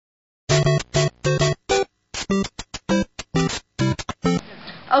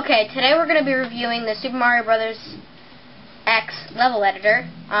Okay, today we're going to be reviewing the Super Mario Bros. X level editor.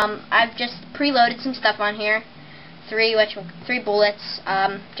 I've just preloaded some stuff on here. Three bullets,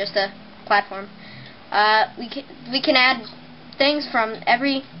 just a platform. We can add things from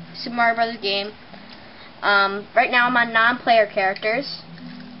every Super Mario Bros. Game. Right now I'm on non-player characters.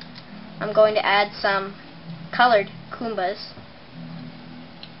 I'm going to add some colored Goombas.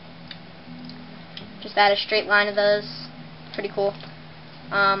 Just add a straight line of those. Pretty cool.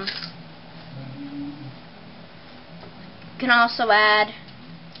 You can also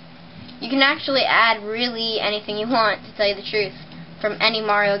you can actually add really anything you want, to tell you the truth, from any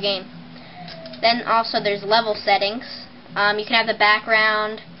Mario game. Then also there's level settings. You can have the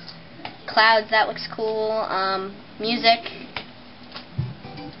background, clouds, that looks cool, music.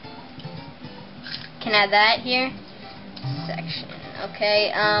 Can add that here. Section,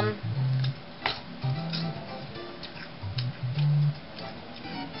 okay,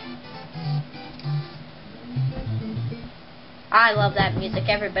 I love that music.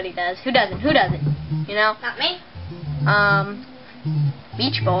 Everybody does. Who doesn't? Who doesn't? You know? Not me.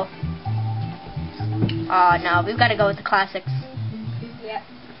 Beach Bowl. Oh, no. We've got to go with the classics. Yep.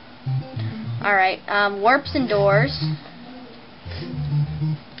 Alright. Warps and doors.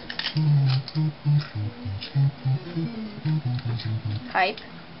 Pipe.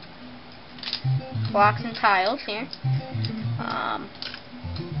 Blocks and tiles here.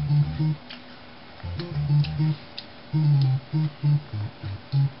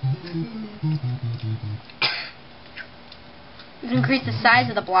 You can increase the size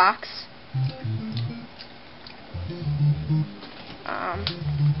of the blocks.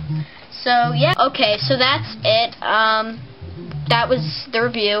 So yeah, okay, so that's it. That was the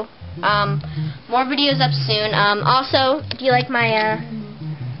review. More videos up soon. Also, do you like my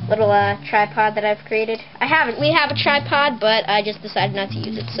little tripod that I've created? We have a tripod, but I just decided not to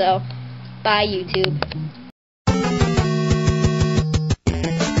use it. So, bye YouTube.